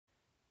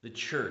The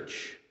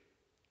church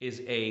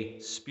is a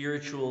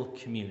spiritual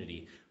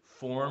community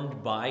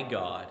formed by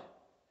God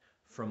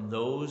from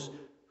those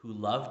who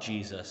love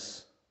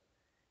Jesus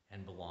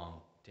and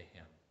belong to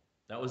him.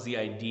 That was the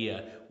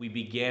idea we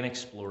began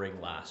exploring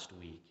last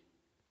week.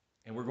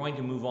 And we're going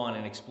to move on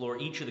and explore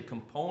each of the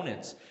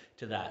components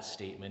to that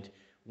statement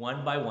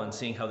one by one,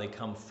 seeing how they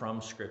come from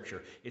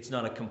Scripture. It's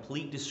not a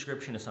complete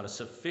description. It's not a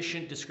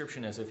sufficient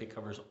description as if it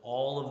covers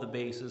all of the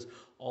bases,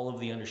 all of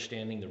the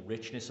understanding, the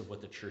richness of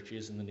what the church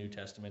is in the New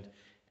Testament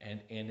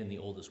and in the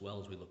Old as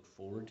well, as we look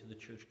forward to the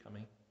church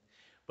coming.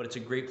 But it's a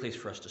great place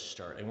for us to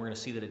start, and we're going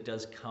to see that it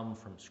does come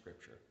from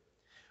Scripture.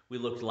 We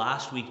looked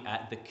last week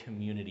at the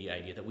community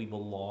idea, that we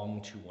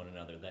belong to one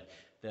another,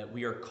 that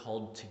we are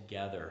called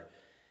together.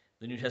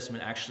 The New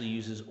Testament actually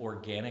uses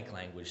organic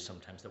language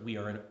sometimes, that we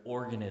are an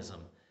organism,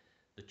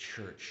 the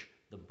church,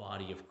 the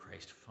body of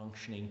Christ,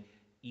 functioning,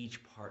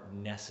 each part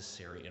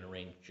necessary and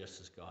arranged just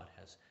as God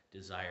has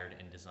desired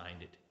and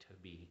designed it to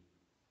be.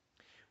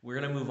 We're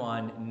going to move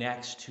on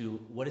next to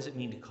what does it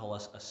mean to call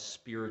us a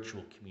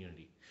spiritual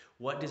community?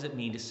 What does it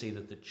mean to say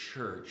that the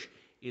church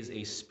is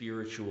a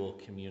spiritual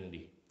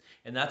community?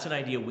 And that's an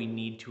idea we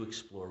need to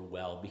explore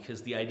well,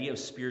 because the idea of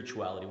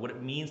spirituality, what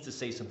it means to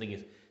say something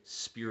is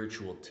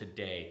spiritual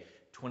today,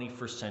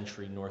 21st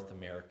century North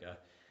America,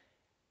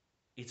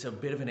 it's a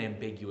bit of an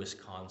ambiguous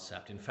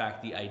concept. In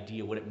fact, the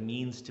idea, what it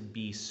means to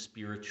be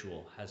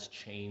spiritual, has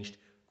changed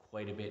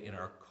quite a bit in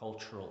our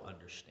cultural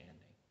understanding.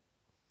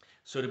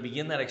 So to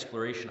begin that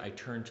exploration, I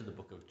turn to the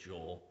book of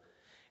Joel,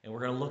 and we're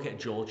going to look at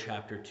Joel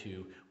chapter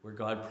 2, where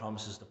God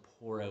promises to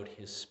pour out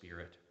his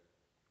Spirit.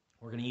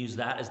 We're going to use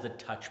that as the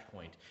touch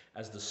point,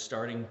 as the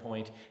starting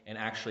point, and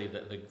actually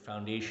the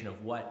foundation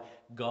of what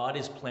God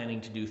is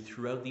planning to do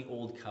throughout the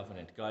Old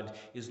Covenant. God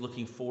is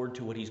looking forward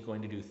to what he's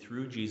going to do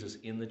through Jesus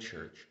in the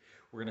church.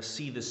 We're going to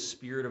see the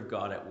Spirit of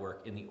God at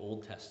work in the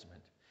Old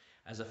Testament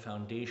as a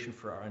foundation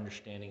for our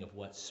understanding of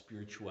what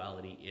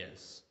spirituality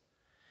is.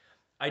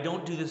 I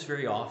don't do this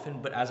very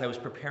often, but as I was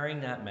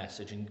preparing that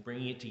message and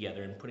bringing it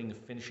together and putting the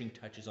finishing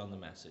touches on the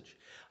message,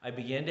 I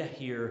began to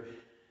hear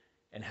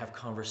and have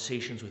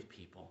conversations with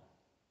people.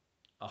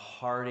 A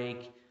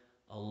heartache,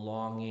 a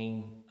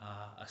longing,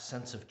 a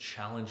sense of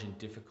challenge and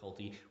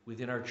difficulty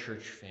within our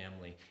church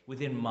family,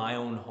 within my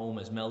own home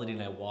as Melody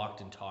and I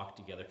walked and talked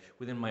together,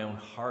 within my own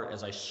heart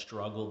as I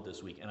struggled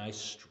this week. And I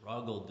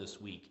struggled this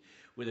week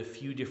with a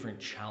few different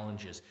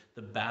challenges.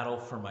 The battle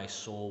for my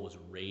soul was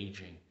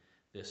raging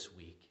this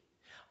week.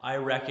 I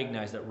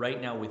recognize that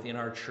right now within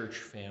our church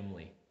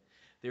family,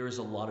 there is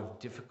a lot of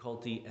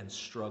difficulty and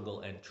struggle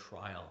and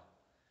trial.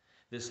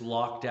 This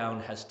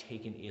lockdown has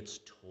taken its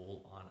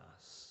toll on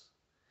us.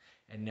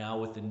 And now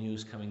with the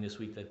news coming this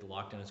week that the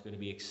lockdown is going to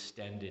be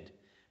extended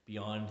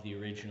beyond the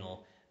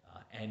original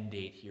end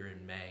date here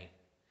in May,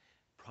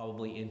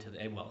 probably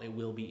it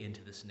will be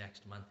into this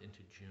next month, into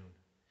June.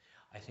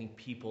 I think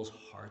people's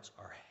hearts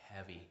are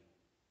heavy.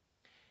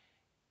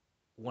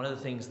 One of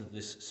the things that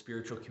this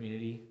spiritual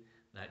community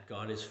that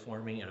God is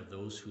forming out of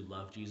those who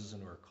love Jesus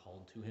and who are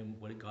called to him,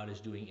 what God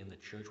is doing in the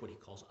church, what he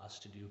calls us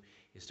to do,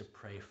 is to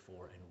pray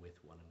for and with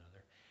one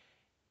another.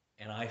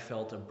 And I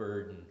felt a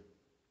burden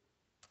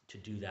to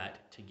do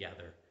that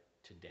together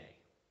today.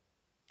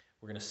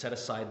 We're going to set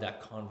aside that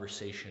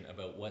conversation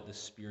about what the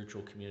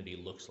spiritual community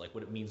looks like,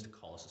 what it means to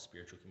call us a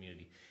spiritual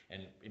community,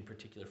 and in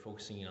particular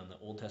focusing on the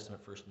Old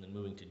Testament first and then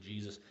moving to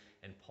Jesus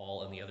and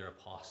Paul and the other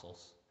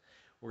apostles.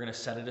 We're going to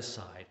set it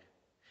aside.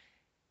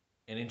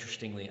 And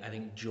interestingly, I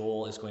think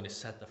Joel is going to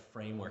set the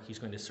framework. He's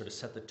going to sort of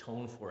set the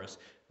tone for us.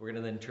 We're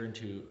going to then turn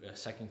to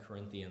 2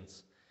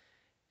 Corinthians,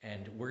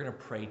 and we're going to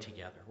pray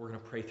together. We're going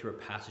to pray through a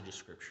passage of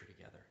Scripture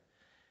together,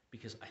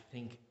 because I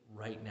think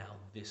right now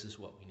this is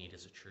what we need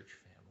as a church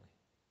family.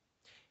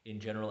 In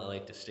general, I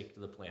like to stick to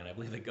the plan. I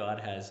believe that God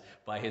has,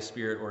 by his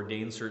Spirit,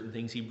 ordained certain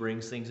things. He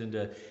brings things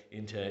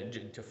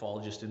to fall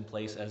just in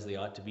place as they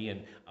ought to be,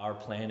 and our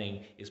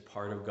planning is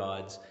part of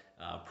God's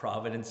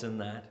providence in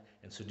that.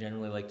 And so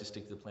generally I like to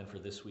stick to the plan. For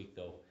this week,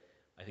 though,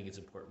 I think it's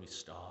important we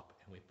stop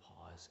and we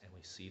pause and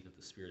we see that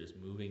the Spirit is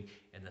moving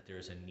and that there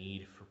is a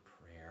need for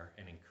prayer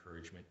and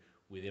encouragement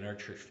within our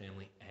church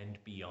family and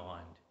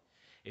beyond.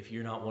 If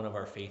you're not one of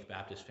our Faith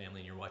Baptist family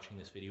and you're watching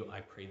this video,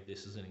 I pray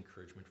this is an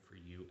encouragement for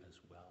you as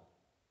well.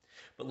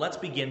 But let's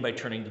begin by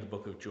turning to the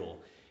book of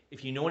Joel.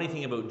 If you know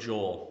anything about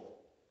Joel,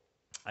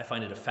 I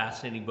find it a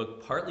fascinating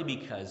book, partly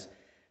because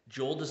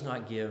Joel does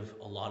not give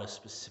a lot of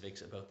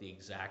specifics about the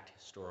exact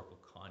historical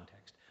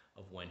context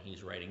of when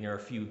he's writing. There are a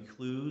few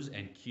clues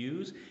and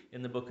cues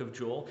in the book of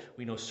Joel.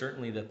 We know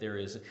certainly that there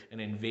is an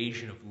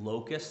invasion of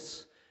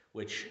locusts,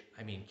 which,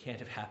 can't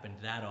have happened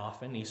that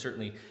often. He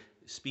certainly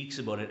speaks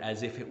about it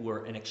as if it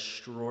were an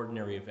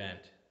extraordinary event.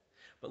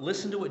 But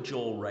listen to what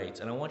Joel writes,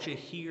 and I want you to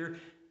hear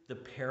the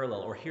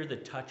parallel or hear the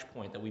touch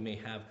point that we may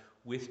have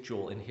with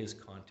Joel in his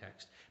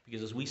context.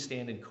 Because as we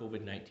stand in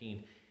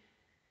COVID-19,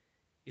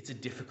 it's a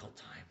difficult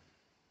time.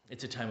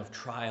 It's a time of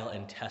trial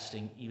and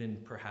testing, even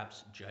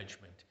perhaps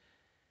judgment.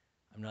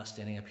 I'm not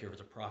standing up here as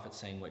a prophet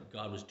saying what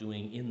God was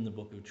doing in the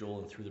book of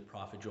Joel and through the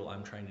prophet Joel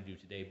I'm trying to do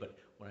today, but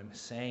What I'm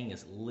saying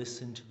is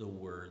listen to the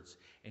words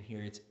and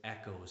hear its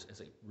echoes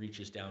as it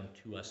reaches down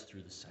to us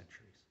through the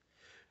centuries.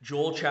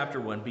 Joel chapter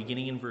 1,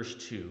 beginning in verse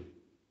 2.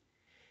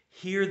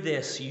 Hear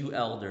this, you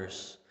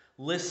elders.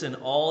 Listen,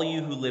 all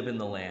you who live in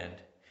the land.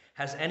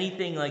 Has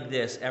anything like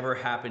this ever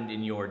happened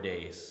in your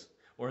days,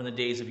 or in the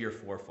days of your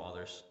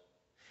forefathers?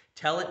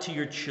 Tell it to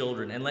your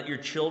children, and let your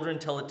children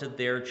tell it to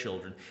their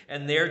children,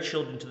 and their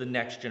children to the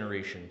next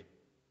generation.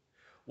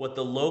 What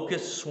the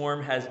locust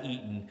swarm has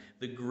eaten,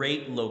 the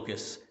great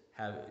locusts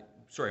have.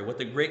 What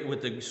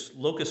the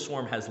locust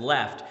swarm has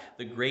left,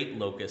 the great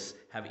locusts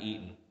have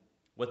eaten.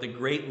 What the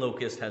great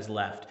locust has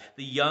left,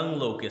 the young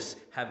locusts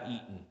have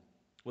eaten.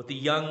 What the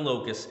young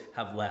locusts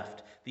have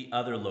left, the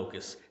other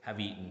locusts have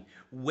eaten.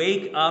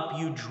 Wake up,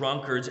 you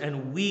drunkards,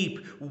 and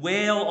weep.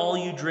 Wail, all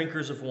you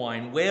drinkers of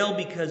wine. Wail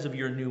because of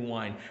your new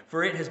wine,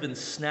 for it has been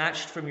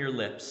snatched from your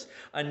lips.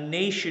 A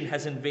nation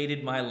has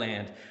invaded my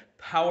land,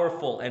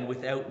 powerful and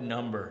without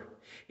number.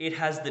 It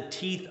has the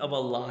teeth of a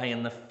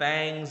lion, the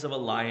fangs of a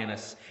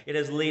lioness. It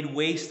has laid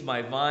waste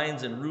my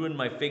vines and ruined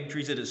my fig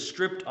trees. It has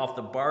stripped off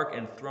the bark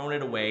and thrown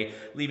it away,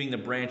 leaving the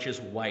branches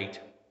white.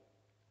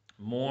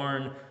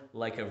 Mourn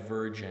like a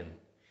virgin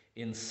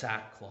in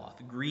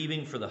sackcloth,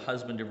 grieving for the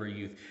husband of her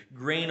youth.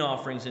 Grain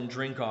offerings and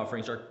drink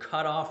offerings are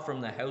cut off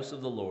from the house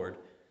of the Lord.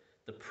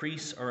 The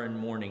priests are in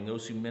mourning,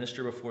 those who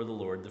minister before the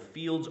Lord. The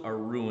fields are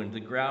ruined, the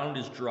ground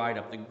is dried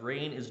up, the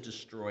grain is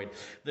destroyed,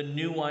 the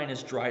new wine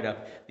is dried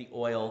up, the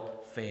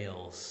oil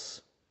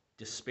fails.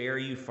 Despair,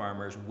 you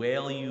farmers,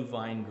 wail, you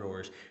vine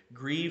growers.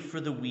 Grieve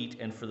for the wheat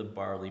and for the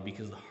barley,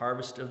 because the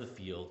harvest of the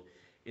field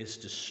is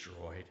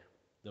destroyed.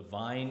 The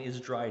vine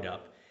is dried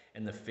up,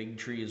 and the fig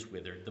tree is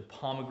withered. The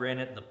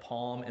pomegranate, the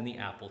palm, and the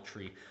apple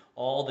tree,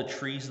 all the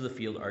trees of the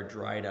field are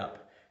dried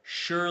up.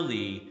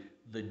 Surely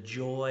the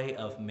joy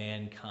of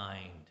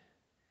mankind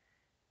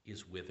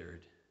is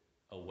withered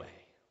away.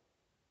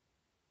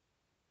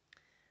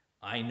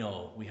 I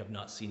know we have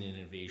not seen an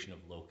invasion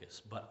of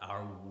locusts, but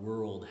our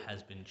world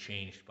has been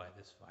changed by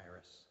this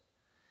virus.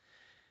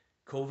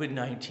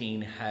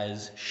 COVID-19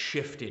 has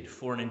shifted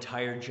for an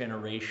entire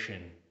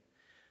generation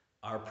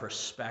our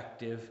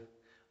perspective,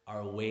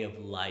 our way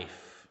of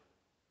life.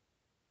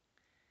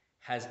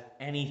 Has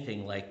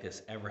anything like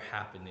this ever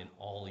happened in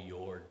all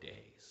your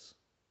days?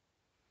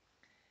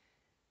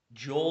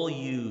 Joel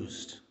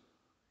used,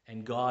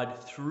 and God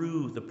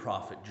through the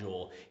prophet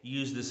Joel,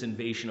 used this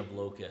invasion of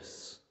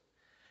locusts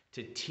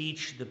to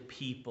teach the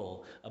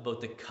people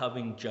about the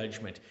coming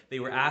judgment. They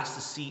were asked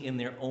to see in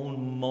their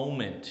own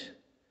moment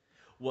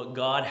what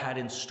God had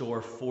in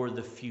store for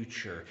the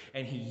future.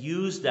 And he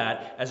used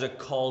that as a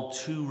call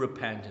to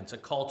repentance, a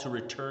call to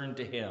return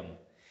to him.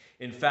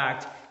 In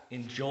fact,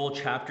 in Joel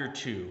chapter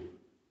 2,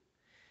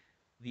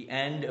 the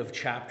end of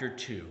chapter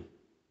 2,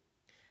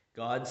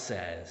 God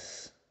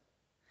says,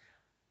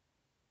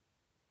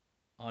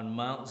 on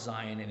Mount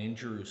Zion and in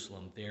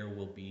Jerusalem, there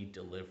will be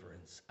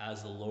deliverance,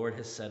 as the Lord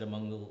has said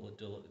among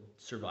the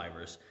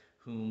survivors,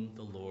 whom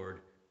the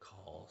Lord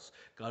calls.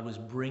 God was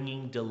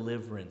bringing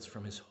deliverance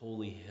from his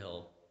holy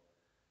hill.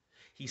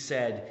 He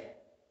said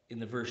in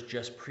the verse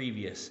just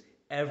previous,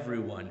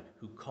 everyone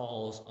who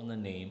calls on the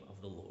name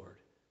of the Lord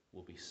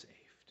will be saved.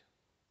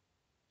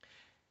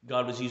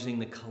 God was using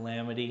the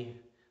calamity,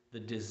 the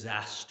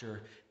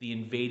disaster, the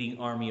invading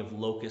army of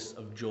locusts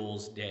of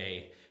Joel's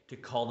day to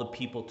call the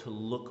people to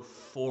look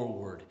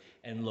forward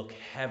and look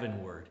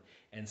heavenward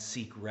and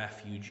seek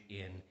refuge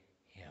in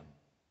him.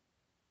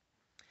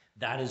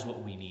 That is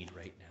what we need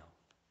right now.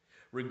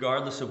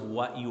 Regardless of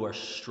what you are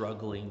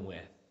struggling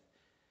with,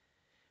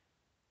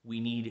 we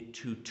need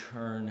to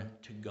turn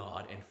to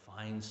God and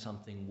find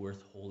something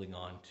worth holding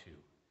on to.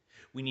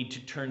 We need to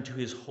turn to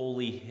his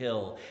holy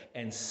hill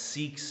and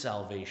seek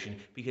salvation,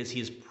 because he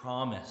has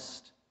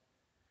promised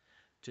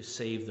to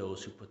save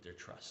those who put their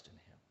trust in him.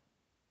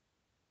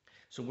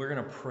 So we're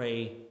going to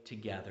pray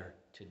together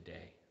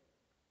today.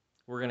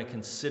 We're going to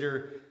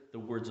consider the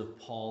words of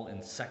Paul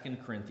in 2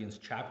 Corinthians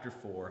chapter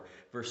 4,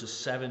 verses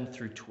 7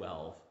 through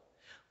 12.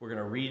 We're going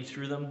to read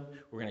through them,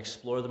 we're going to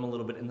explore them a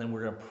little bit, and then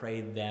we're going to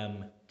pray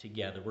them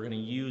together. We're going to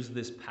use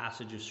this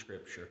passage of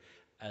Scripture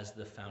as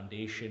the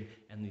foundation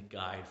and the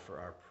guide for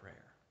our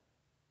prayer.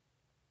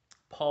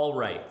 Paul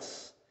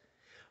writes,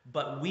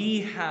 "But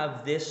we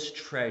have this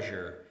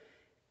treasure."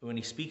 When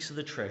he speaks of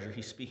the treasure,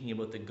 he's speaking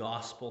about the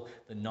gospel,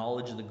 the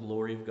knowledge of the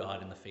glory of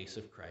God in the face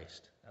of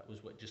Christ. That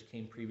was what just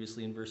came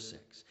previously in verse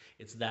 6.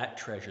 It's that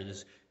treasure,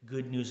 this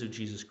good news of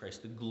Jesus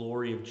Christ, the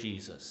glory of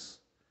Jesus,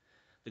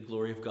 the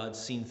glory of God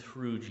seen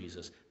through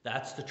Jesus.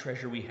 That's the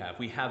treasure we have.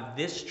 We have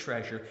this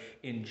treasure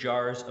in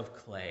jars of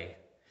clay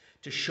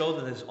to show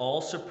that this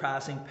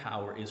all-surpassing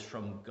power is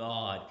from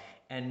God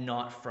and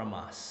not from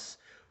us.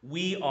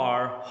 We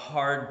are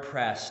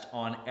hard-pressed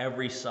on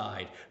every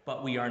side,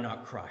 but we are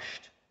not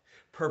crushed.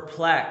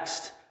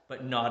 Perplexed,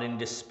 but not in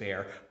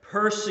despair.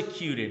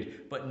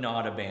 Persecuted, but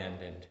not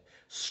abandoned.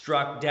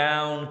 Struck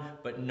down,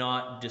 but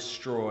not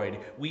destroyed.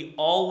 We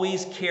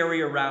always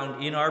carry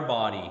around in our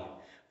body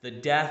the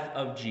death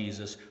of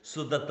Jesus,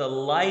 so that the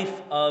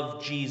life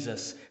of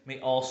Jesus may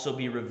also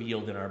be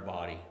revealed in our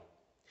body.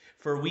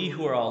 For we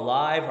who are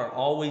alive are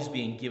always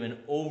being given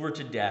over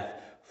to death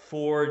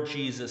for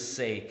Jesus'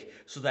 sake,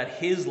 so that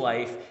his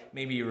life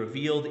may be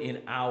revealed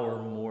in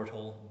our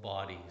mortal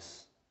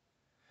bodies.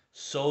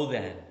 So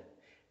then,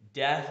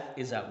 death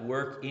is at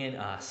work in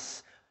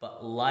us,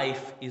 but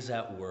life is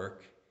at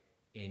work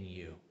in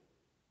you.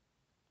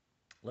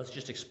 Let's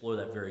just explore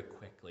that very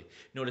quickly.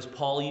 Notice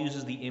Paul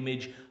uses the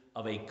image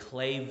of a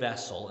clay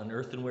vessel, an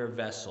earthenware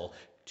vessel,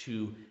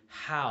 to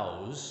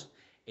house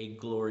a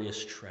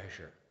glorious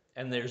treasure.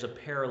 And there's a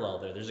parallel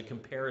there. There's a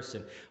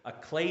comparison. A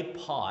clay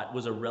pot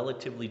was a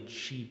relatively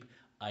cheap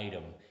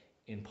item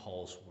in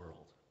Paul's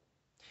world.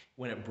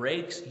 When it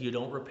breaks, you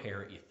don't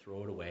repair it. You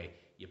throw it away.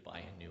 You buy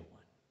a new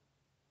one.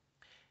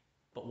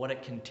 But what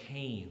it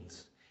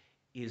contains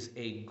is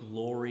a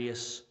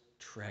glorious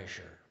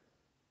treasure.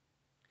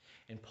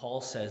 And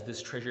Paul says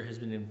this treasure has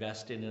been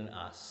invested in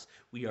us.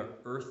 We are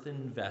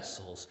earthen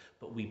vessels,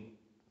 but we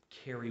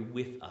carry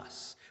with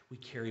us, we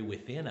carry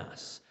within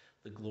us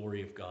the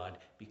glory of God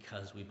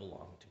because we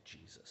belong to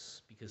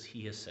Jesus, because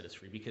he has set us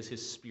free, because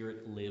his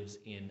Spirit lives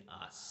in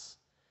us.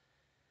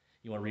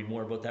 You want to read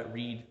more about that?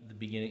 Read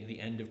the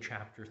end of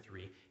chapter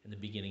 3 and the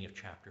beginning of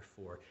chapter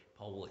 4.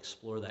 Paul will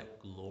explore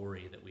that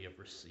glory that we have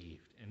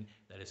received and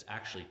that is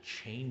actually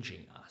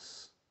changing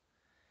us.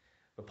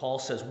 But Paul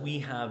says we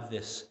have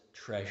this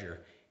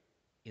treasure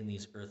in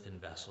these earthen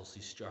vessels,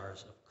 these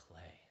jars of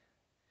clay.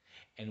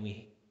 And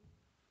we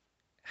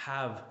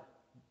have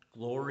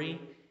glory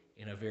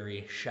in a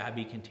very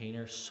shabby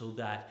container so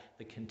that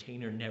the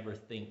container never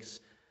thinks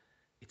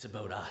it's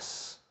about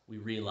us. We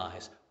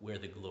realize where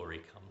the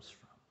glory comes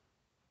from.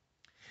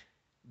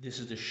 This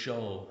is to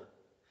show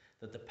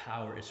that the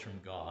power is from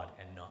God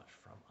and not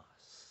from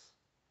us.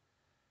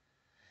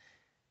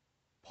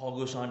 Paul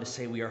goes on to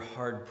say we are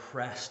hard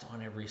pressed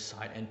on every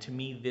side. And to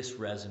me, this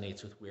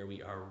resonates with where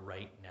we are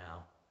right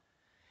now.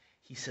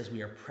 He says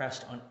we are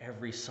pressed on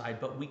every side,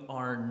 but we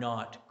are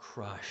not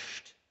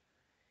crushed.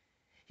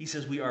 He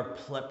says we are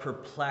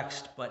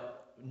perplexed,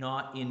 but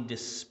not in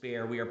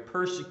despair. We are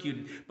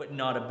persecuted, but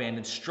not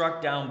abandoned.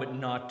 Struck down, but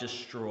not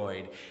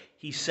destroyed.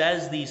 He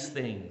says these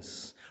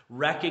things,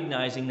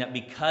 recognizing that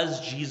because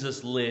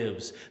Jesus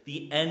lives,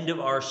 the end of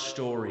our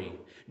story,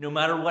 no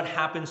matter what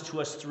happens to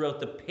us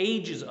throughout the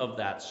pages of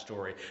that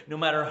story, no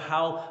matter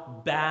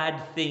how bad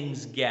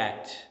things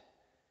get,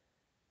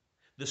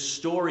 the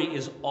story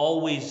is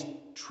always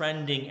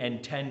trending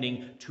and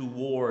tending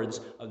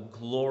towards a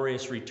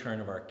glorious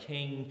return of our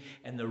King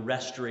and the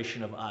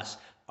restoration of us.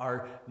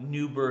 Our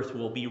new birth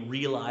will be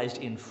realized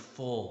in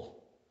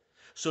full.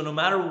 So no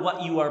matter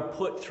what you are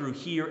put through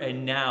here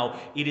and now,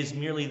 it is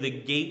merely the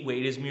gateway,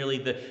 it is merely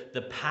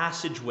the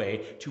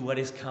passageway to what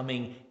is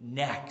coming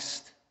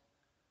next.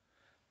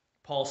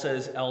 Paul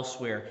says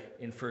elsewhere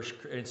in 2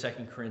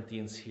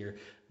 Corinthians here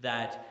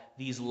that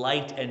these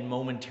light and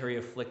momentary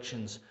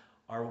afflictions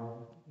are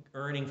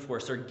earning for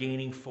us, are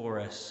gaining for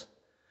us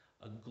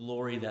a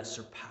glory that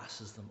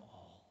surpasses them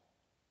all.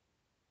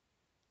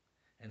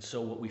 And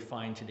so what we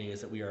find today is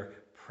that we are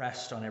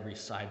pressed on every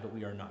side, but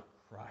we are not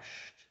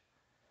crushed.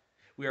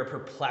 We are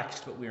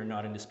perplexed, but we are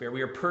not in despair.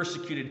 We are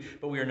persecuted,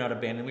 but we are not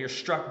abandoned. We are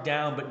struck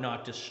down, but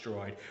not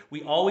destroyed.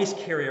 We always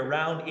carry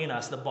around in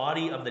us the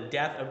body of the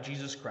death of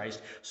Jesus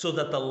Christ, so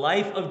that the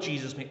life of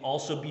Jesus may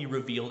also be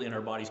revealed in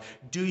our bodies.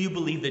 Do you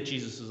believe that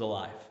Jesus is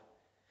alive?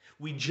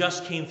 We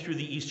just came through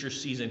the Easter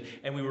season,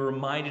 and we were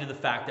reminded of the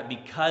fact that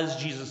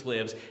because Jesus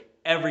lives,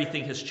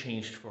 everything has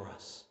changed for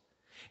us.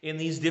 In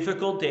these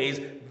difficult days,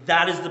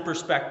 that is the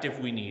perspective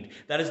we need.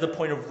 That is the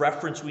point of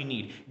reference we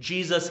need.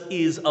 Jesus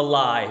is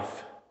alive.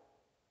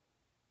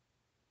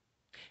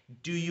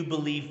 Do you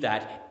believe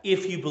that?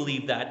 If you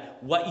believe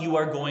that, what you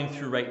are going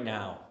through right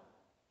now,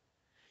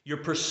 your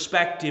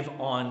perspective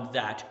on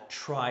that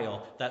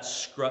trial, that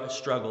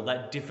struggle,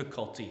 that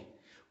difficulty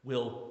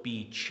will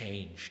be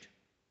changed.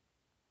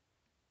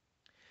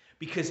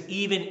 Because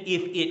even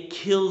if it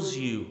kills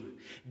you,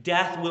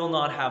 death will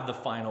not have the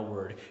final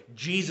word.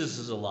 Jesus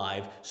is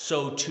alive,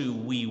 so too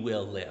we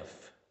will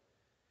live.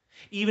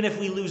 Even if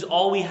we lose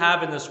all we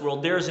have in this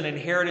world, there is an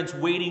inheritance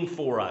waiting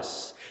for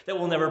us that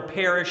will never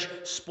perish,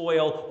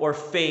 spoil, or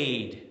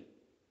fade.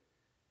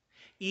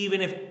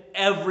 Even if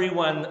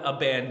everyone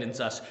abandons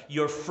us,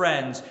 your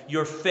friends,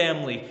 your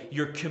family,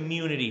 your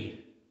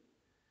community,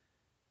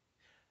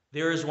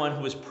 there is one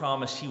who has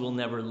promised he will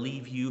never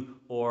leave you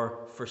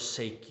or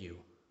forsake you.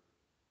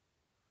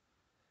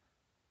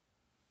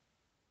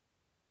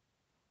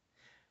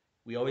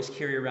 We always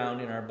carry around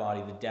in our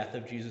body the death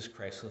of Jesus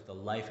Christ so that the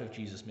life of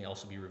Jesus may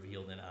also be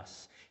revealed in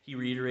us. He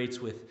reiterates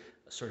with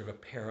a sort of a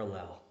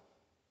parallel.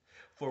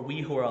 For we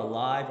who are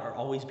alive are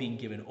always being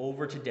given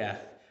over to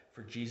death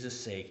for Jesus'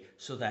 sake,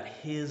 so that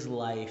his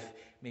life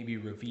may be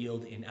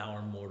revealed in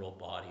our mortal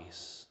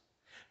bodies.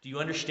 Do you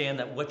understand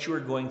that what you are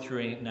going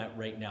through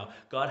right now,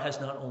 God has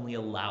not only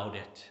allowed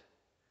it,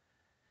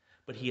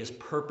 but he has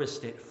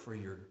purposed it for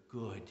your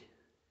good?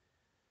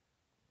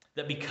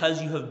 That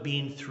because you have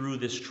been through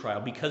this trial,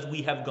 because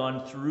we have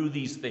gone through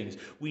these things,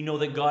 we know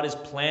that God is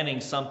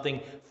planning something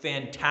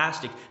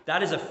fantastic.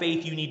 That is a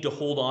faith you need to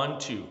hold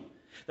on to.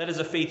 That is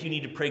a faith you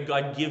need to pray,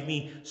 God, give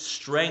me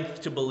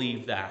strength to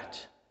believe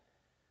that.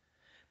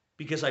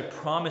 Because I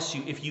promise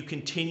you, if you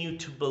continue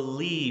to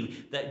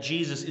believe that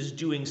Jesus is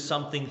doing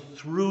something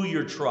through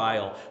your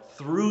trial,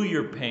 through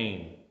your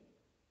pain,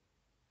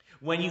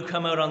 when you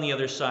come out on the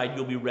other side,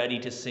 you'll be ready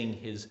to sing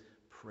his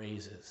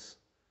praises.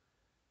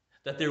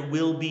 That there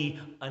will be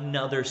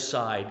another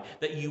side,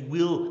 that you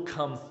will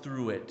come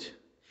through it.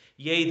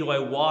 Yea, though I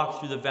walk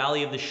through the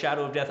valley of the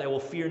shadow of death, I will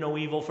fear no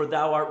evil, for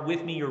thou art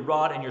with me, your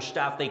rod and your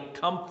staff, they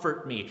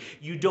comfort me.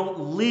 You don't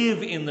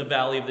live in the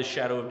valley of the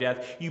shadow of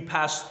death. You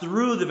pass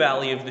through the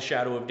valley of the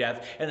shadow of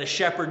death, and the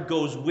shepherd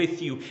goes with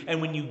you.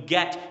 And when you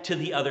get to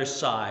the other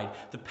side,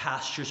 the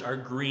pastures are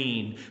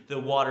green, the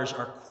waters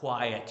are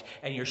quiet,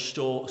 and your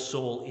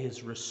soul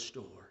is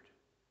restored.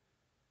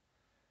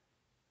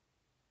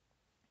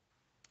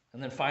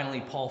 And then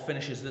finally, Paul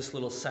finishes this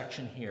little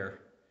section here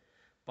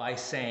by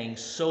saying,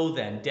 so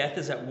then, death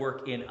is at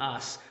work in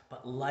us,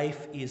 but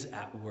life is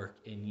at work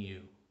in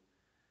you.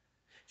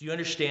 Do you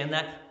understand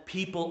that?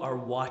 People are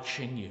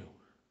watching you.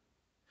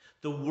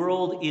 The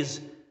world is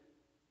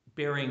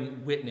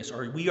bearing witness,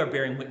 or we are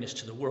bearing witness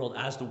to the world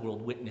as the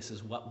world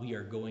witnesses what we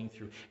are going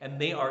through. And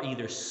they are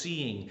either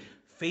seeing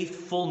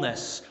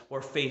faithfulness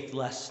or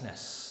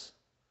faithlessness.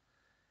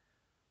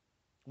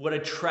 What a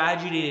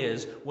tragedy it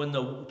is when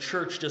the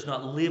church does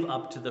not live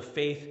up to the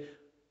faith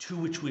to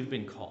which we've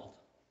been called.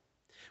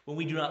 When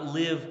we do not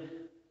live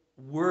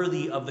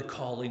worthy of the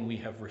calling we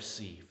have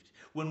received.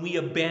 When we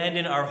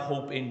abandon our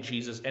hope in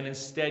Jesus and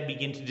instead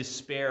begin to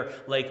despair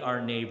like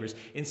our neighbors.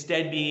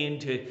 Instead begin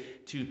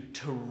to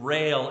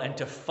rail and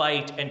to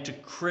fight and to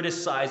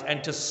criticize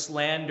and to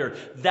slander.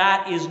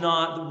 That is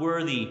not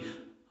worthy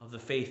of the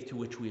faith to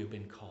which we have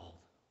been called.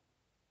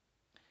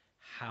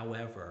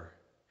 However,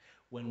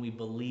 when we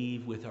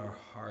believe with our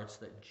hearts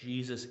that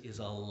Jesus is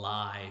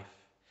alive,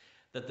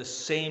 that the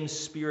same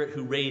Spirit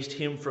who raised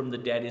him from the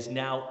dead is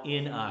now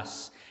in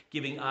us,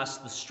 giving us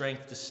the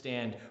strength to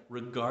stand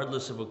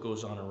regardless of what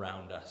goes on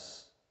around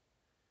us.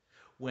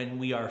 When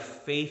we are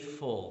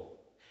faithful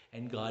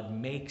and God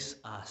makes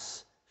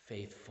us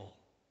faithful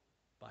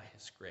by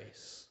his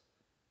grace,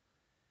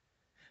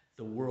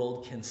 the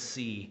world can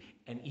see,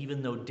 and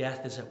even though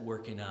death is at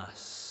work in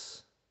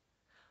us,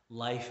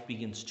 life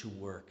begins to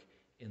work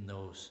in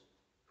those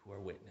who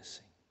are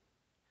witnessing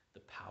the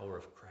power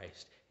of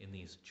Christ in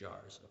these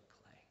jars of clay.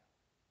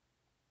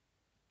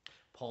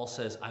 Paul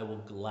says, I will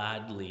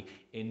gladly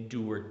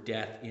endure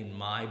death in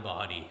my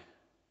body,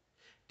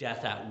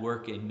 death at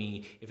work in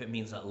me, if it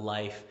means that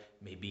life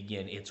may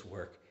begin its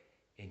work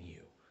in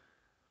you.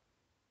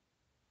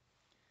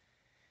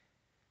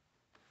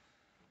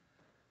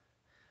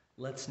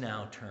 Let's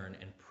now turn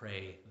and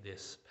pray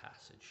this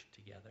passage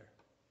together.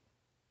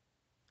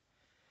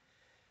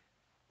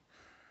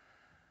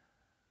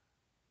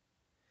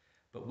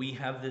 But we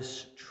have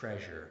this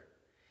treasure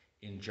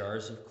in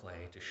jars of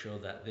clay to show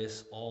that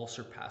this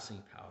all-surpassing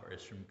power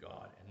is from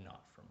God and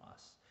not from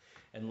us.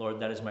 And Lord,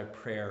 that is my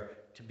prayer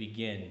to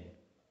begin,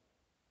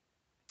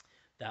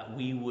 that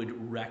we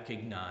would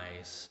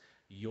recognize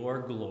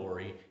your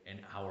glory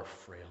and our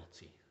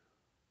frailty.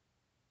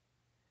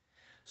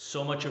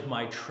 So much of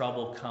my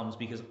trouble comes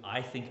because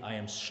I think I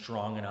am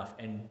strong enough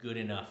and good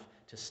enough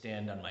to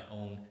stand on my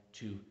own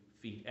 2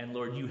 feet. And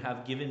Lord, you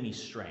have given me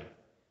strength.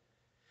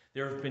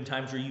 There have been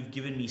times where you've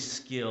given me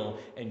skill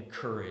and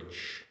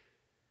courage.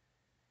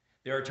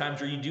 There are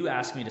times where you do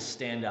ask me to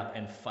stand up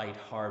and fight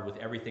hard with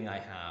everything I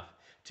have,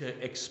 to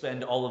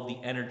expend all of the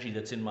energy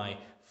that's in my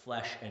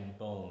flesh and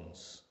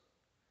bones.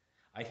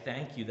 I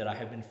thank you that I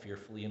have been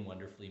fearfully and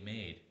wonderfully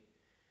made.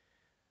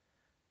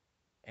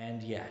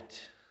 And yet,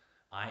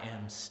 I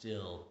am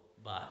still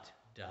but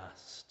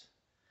dust.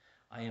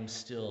 I am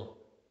still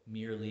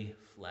merely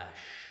flesh.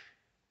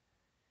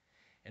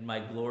 And my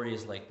glory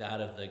is like that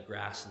of the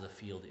grass of the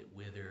field. It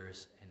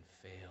withers and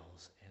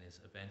fails and is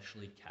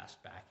eventually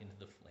cast back into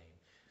the flame,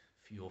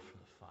 fuel for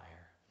the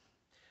fire.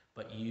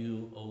 But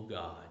you, O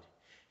God,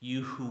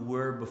 you who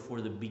were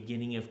before the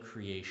beginning of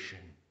creation,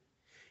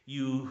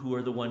 you who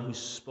are the one who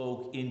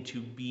spoke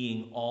into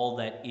being all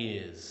that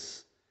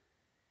is,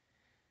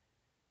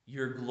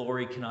 your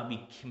glory cannot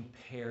be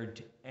compared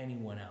to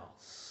anyone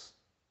else.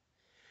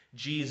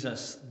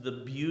 Jesus, the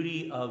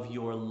beauty of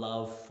your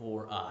love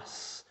for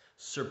us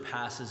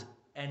surpasses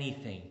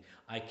anything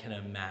I can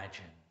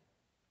imagine.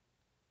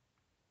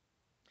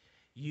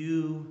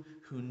 You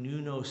who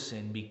knew no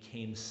sin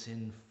became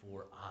sin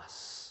for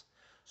us,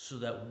 so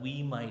that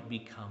we might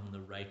become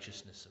the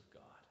righteousness of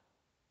God.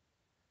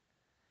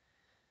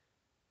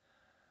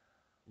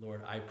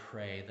 Lord, I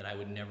pray that I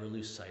would never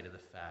lose sight of the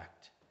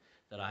fact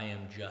that I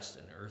am just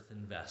an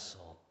earthen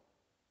vessel,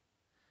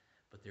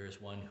 but there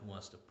is one who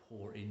wants to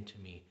pour into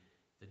me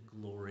the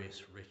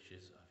glorious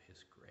riches of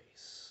his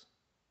grace.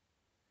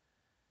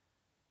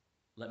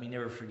 Let me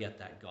never forget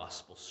that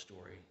gospel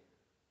story.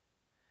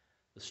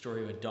 The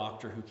story of a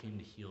doctor who came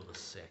to heal the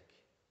sick.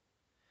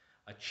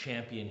 A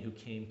champion who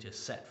came to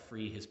set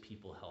free his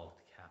people held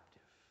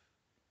captive.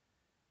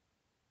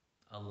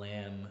 A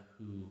lamb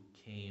who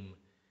came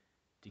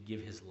to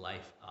give his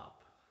life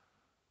up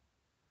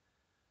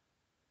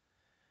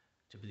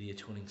to be the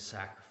atoning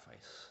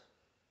sacrifice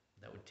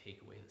that would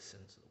take away the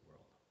sins of the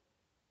world.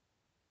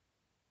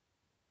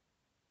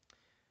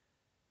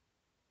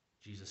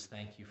 Jesus,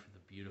 thank you for the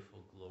beautiful,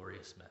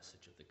 glorious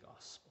message of the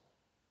gospel.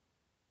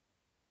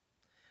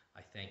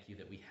 I thank you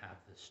that we have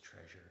this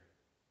treasure.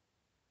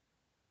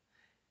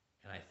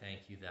 And I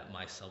thank you that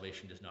my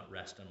salvation does not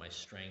rest on my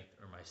strength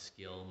or my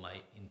skill,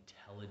 my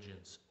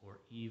intelligence, or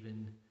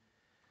even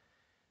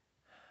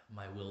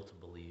my will to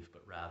believe,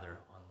 but rather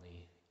on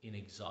the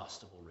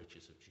inexhaustible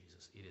riches of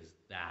Jesus. It is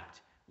that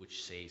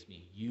which saves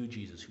me. You,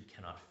 Jesus, who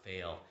cannot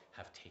fail,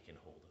 have taken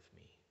hold of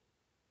me.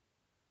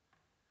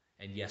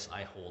 And yes,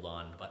 I hold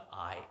on, but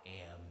I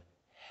am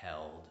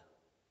held,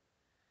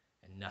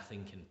 and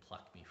nothing can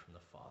pluck me from the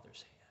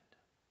Father's hand.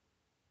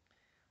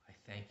 I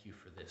thank you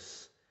for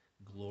this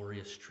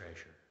glorious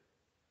treasure.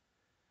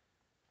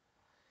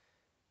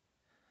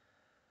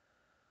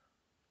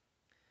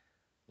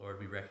 Lord,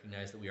 we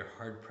recognize that we are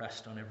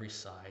hard-pressed on every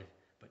side,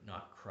 but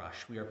not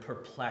crushed. We are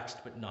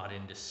perplexed, but not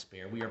in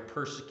despair. We are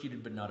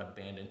persecuted, but not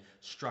abandoned,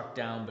 struck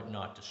down, but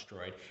not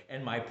destroyed.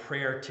 And my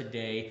prayer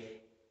today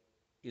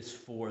is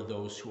for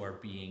those who are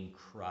being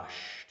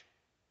crushed,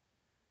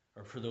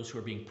 or for those who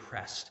are being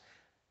pressed.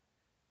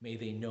 May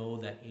they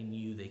know that in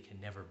you they can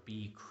never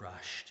be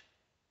crushed.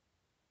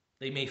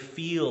 They may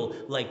feel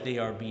like they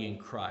are being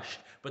crushed,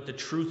 but the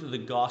truth of the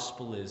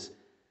gospel is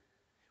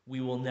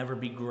we will never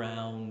be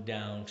ground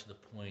down to the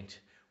point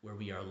where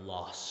we are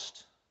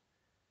lost,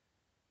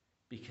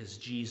 because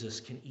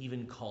Jesus can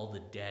even call the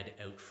dead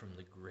out from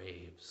the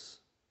graves.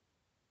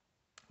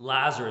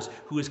 Lazarus,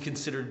 who is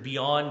considered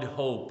beyond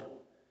hope,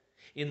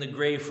 in the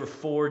grave for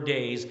 4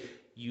 days,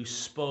 you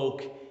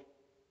spoke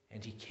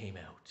and he came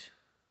out.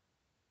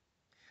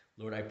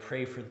 Lord, I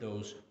pray for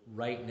those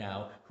right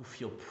now who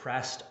feel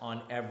pressed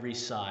on every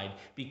side.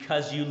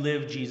 Because you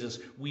live, Jesus,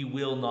 we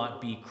will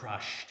not be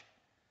crushed.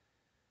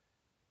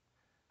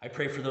 I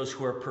pray for those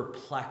who are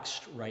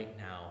perplexed right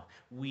now.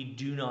 We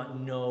do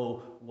not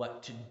know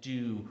what to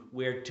do,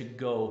 where to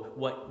go,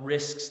 what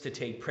risks to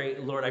take.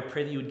 Lord, I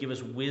pray that you would give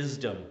us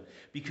wisdom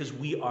because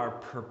we are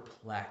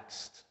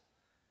perplexed.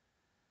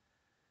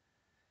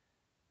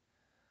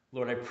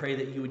 Lord, I pray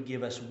that you would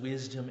give us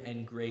wisdom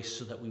and grace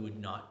so that we would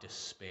not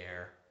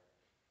despair.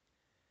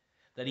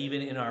 That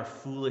even in our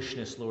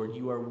foolishness, Lord,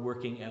 you are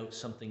working out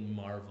something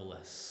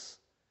marvelous.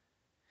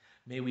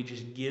 May we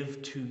just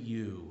give to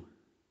you.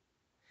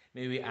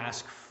 May we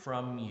ask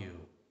from you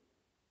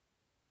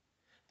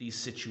these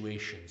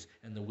situations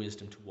and the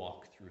wisdom to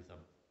walk through them.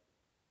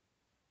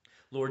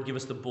 Lord, give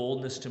us the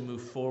boldness to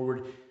move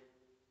forward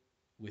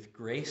with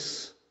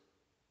grace.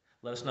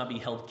 Let us not be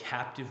held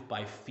captive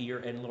by fear.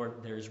 And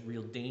Lord, there is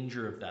real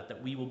danger of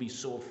that we will be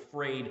so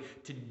afraid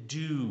to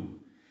do,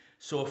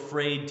 so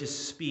afraid to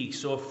speak,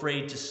 so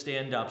afraid to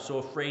stand up, so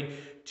afraid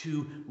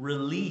to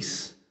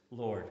release,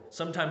 Lord.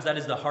 Sometimes that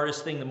is the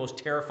hardest thing, the most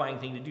terrifying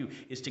thing to do,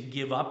 is to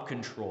give up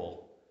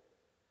control.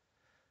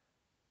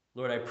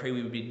 Lord, I pray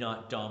we would be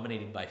not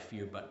dominated by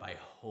fear, but by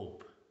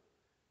hope,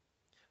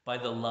 by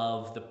the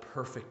love, the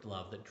perfect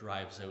love that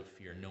drives out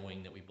fear,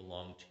 knowing that we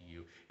belong to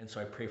you. And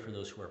so I pray for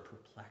those who are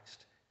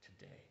perplexed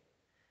today,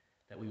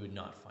 that we would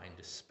not find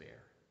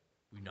despair.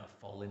 We would not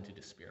fall into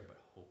despair, but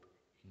hope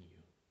in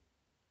you.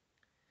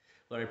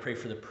 Lord, I pray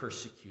for the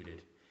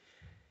persecuted.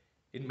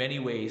 In many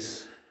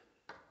ways,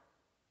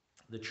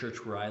 the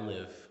church where I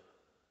live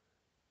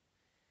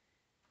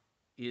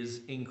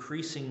is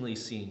increasingly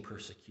seeing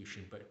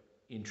persecution, but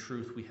in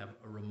truth, we have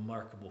a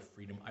remarkable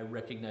freedom. I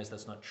recognize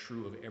that's not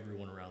true of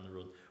everyone around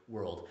the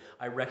world.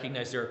 I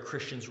recognize there are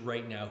Christians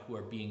right now who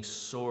are being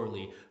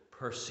sorely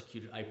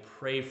persecuted. I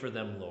pray for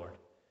them, Lord.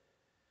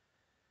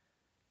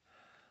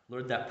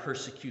 Lord, that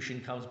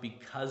persecution comes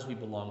because we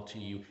belong to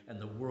you,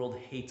 and the world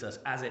hates us.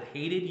 As it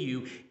hated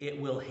you, it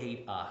will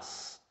hate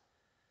us.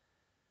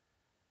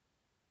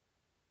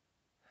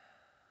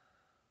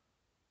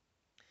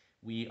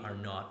 We are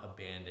not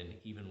abandoned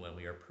even when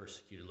we are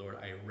persecuted. Lord,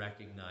 I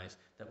recognize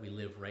that we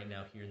live right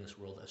now here in this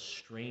world as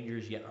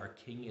strangers, yet our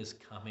King is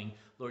coming.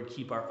 Lord,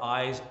 keep our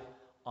eyes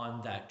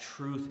on that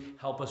truth.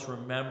 Help us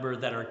remember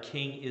that our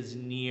King is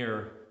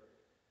near.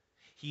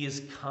 He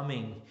is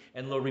coming.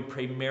 And Lord, we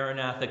pray,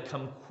 Maranatha,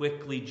 come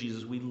quickly,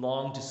 Jesus. We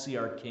long to see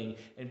our King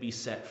and be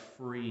set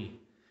free.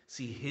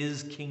 See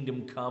his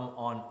kingdom come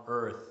on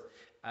earth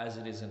as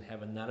it is in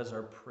heaven. That is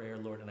our prayer,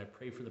 Lord. And I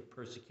pray for the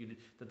persecuted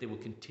that they will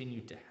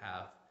continue to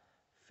have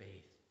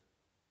faith.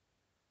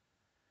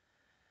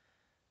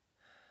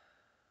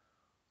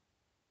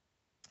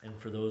 And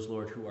for those,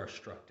 Lord, who are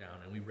struck down,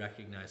 and we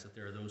recognize that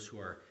there are those who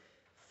are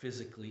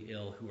physically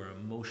ill, who are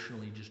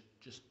emotionally just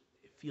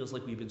it feels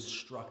like we've been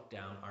struck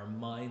down. Our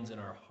minds and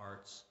our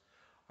hearts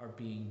are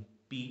being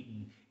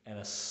beaten and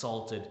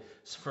assaulted.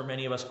 For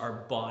many of us,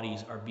 our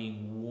bodies are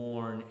being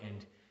worn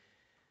and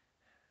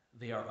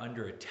they are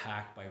under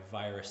attack by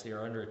virus. They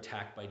are under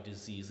attack by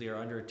disease. They are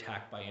under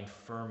attack by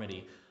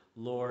infirmity.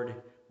 Lord,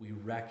 we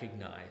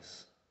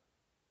recognize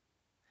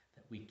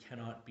that we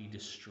cannot be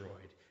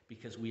destroyed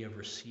because we have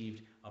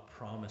received a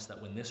promise that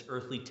when this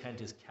earthly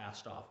tent is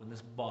cast off, when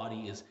this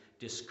body is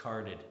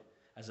discarded,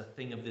 as a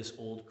thing of this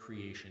old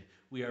creation.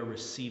 We are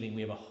receiving,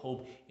 we have a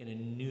hope in a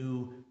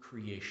new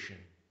creation.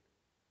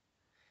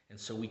 And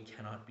so we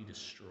cannot be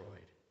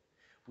destroyed.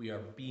 We are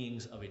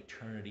beings of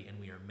eternity, and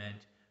we are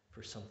meant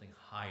for something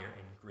higher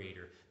and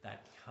greater,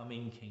 that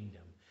coming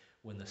kingdom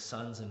when the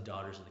sons and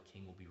daughters of the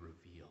King will be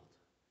revealed.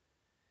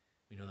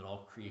 We know that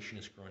all creation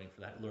is groaning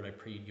for that. Lord, I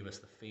pray you give us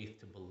the faith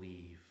to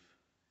believe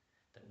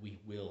that we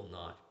will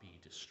not be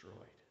destroyed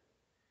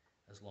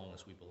as long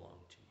as we belong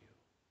to you.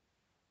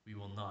 We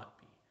will not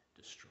be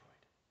destroyed.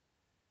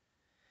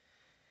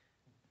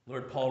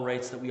 Lord, Paul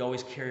writes that we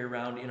always carry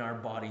around in our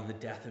body the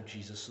death of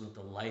Jesus so that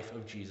the life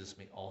of Jesus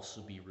may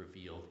also be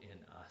revealed in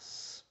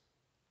us.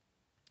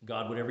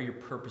 God, whatever your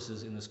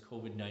purposes in this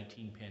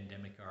COVID-19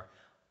 pandemic are,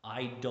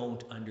 I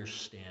don't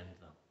understand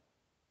them.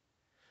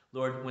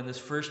 Lord, when this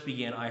first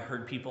began, I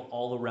heard people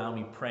all around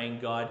me praying,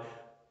 God,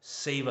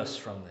 save us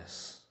from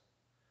this.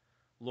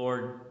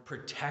 Lord,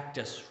 protect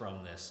us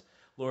from this.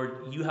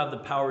 Lord, you have the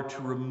power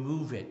to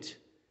remove it.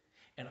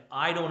 And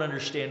I don't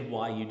understand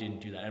why you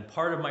didn't do that. And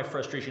part of my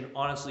frustration,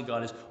 honestly,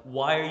 God, is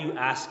why are you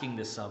asking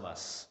this of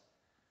us?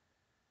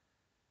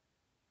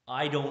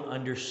 I don't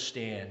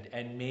understand.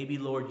 And maybe,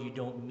 Lord, you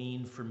don't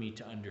mean for me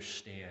to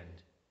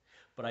understand.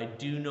 But I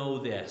do know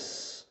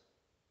this,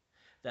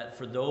 that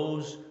for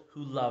those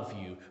who love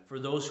you, for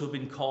those who have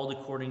been called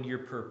according to your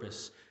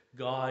purpose,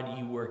 God,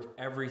 you work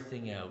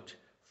everything out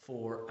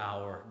for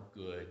our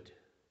good.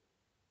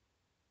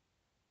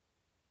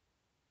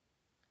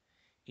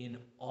 In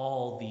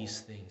all these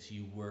things,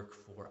 you work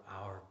for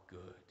our good.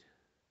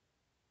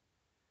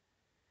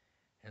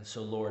 And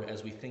so, Lord,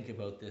 as we think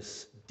about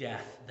this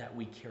death that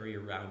we carry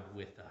around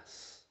with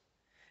us,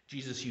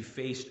 Jesus, you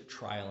faced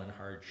trial and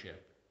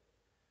hardship.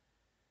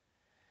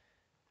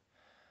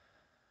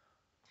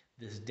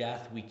 This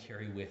death we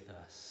carry with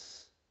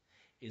us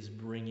is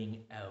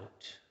bringing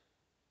out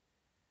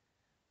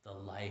the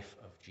life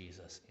of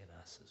Jesus in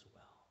us as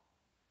well.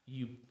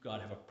 You,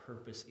 God, have a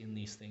purpose in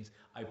these things.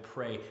 I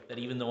pray that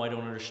even though I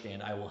don't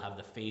understand, I will have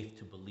the faith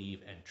to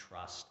believe and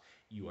trust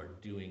you are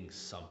doing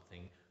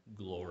something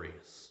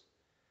glorious.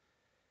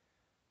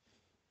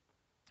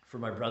 For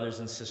my brothers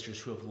and sisters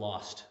who have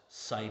lost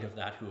sight of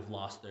that, who have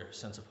lost their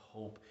sense of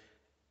hope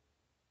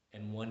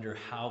and wonder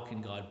how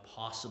can God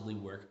possibly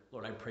work,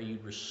 Lord, I pray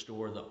you'd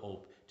restore the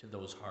hope to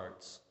those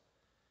hearts.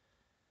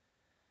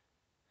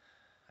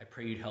 I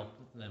pray you'd help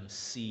them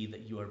see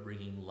that you are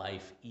bringing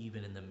life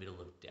even in the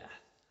middle of death.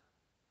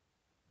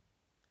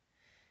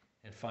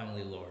 And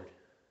finally, Lord,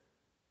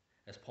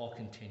 as Paul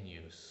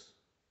continues,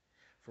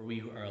 for we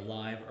who are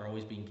alive are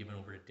always being given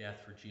over to death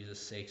for Jesus'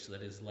 sake, so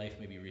that his life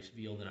may be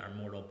revealed in our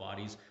mortal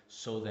bodies.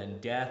 So then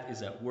death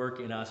is at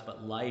work in us,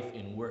 but life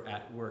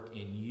at work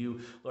in you.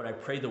 Lord, I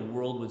pray the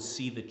world would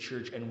see the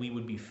church and we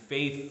would be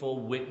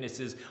faithful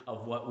witnesses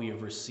of what we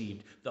have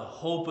received. The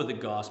hope of the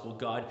gospel.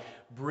 God,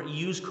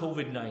 use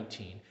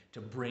COVID-19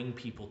 to bring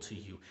people to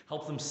you.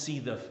 Help them see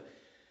the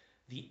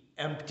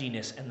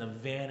emptiness and the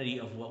vanity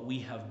of what we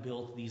have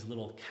built these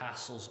little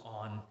castles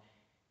on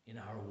in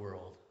our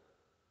world.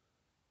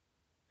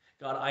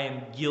 God, I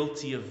am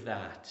guilty of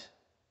that.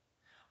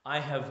 I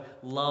have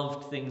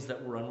loved things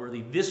that were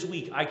unworthy. This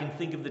week, I can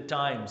think of the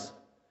times,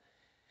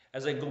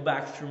 as I go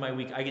back through my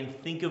week, I can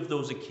think of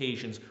those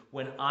occasions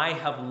when I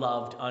have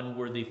loved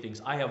unworthy things.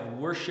 I have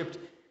worshipped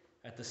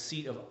at the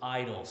seat of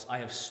idols. I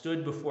have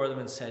stood before them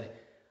and said,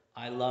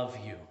 I love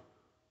you.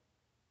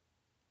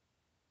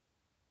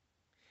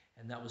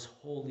 And that was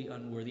wholly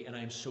unworthy. And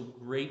I am so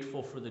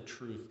grateful for the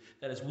truth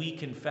that as we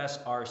confess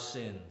our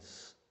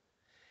sins,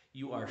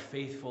 you are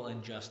faithful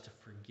and just to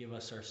forgive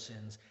us our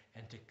sins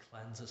and to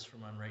cleanse us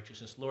from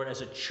unrighteousness. Lord,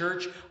 as a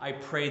church, I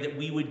pray that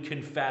we would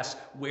confess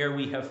where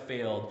we have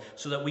failed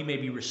so that we may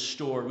be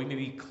restored, we may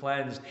be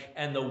cleansed,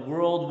 and the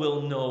world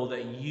will know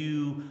that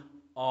you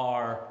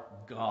are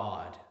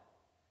God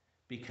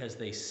because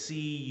they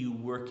see you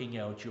working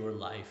out your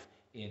life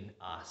in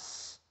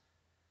us.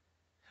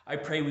 I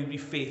pray we be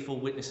faithful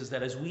witnesses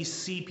that as we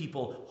see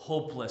people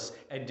hopeless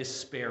and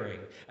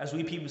despairing, as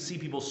we see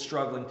people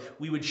struggling,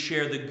 we would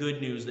share the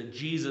good news that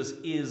Jesus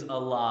is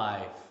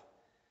alive.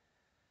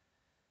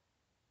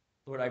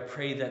 Lord, I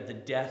pray that the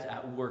death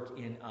at work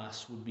in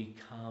us would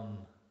become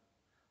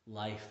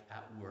life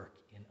at work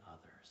in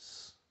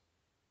others.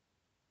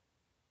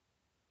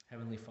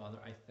 Heavenly Father,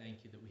 I thank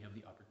you that we have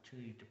the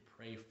opportunity to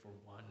pray for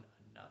one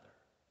another.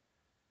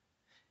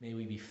 May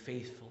we be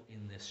faithful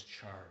in this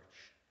charge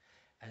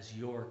as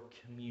your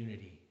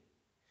community,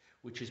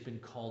 which has been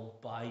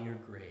called by your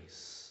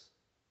grace.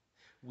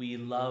 We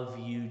love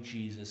you,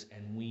 Jesus,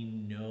 and we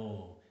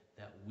know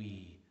that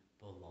we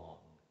belong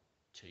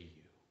to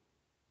you.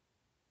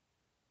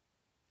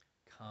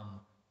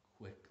 Come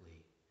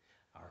quickly,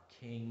 our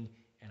King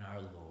and our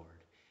Lord.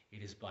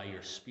 It is by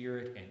your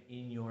Spirit and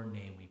in your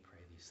name we pray.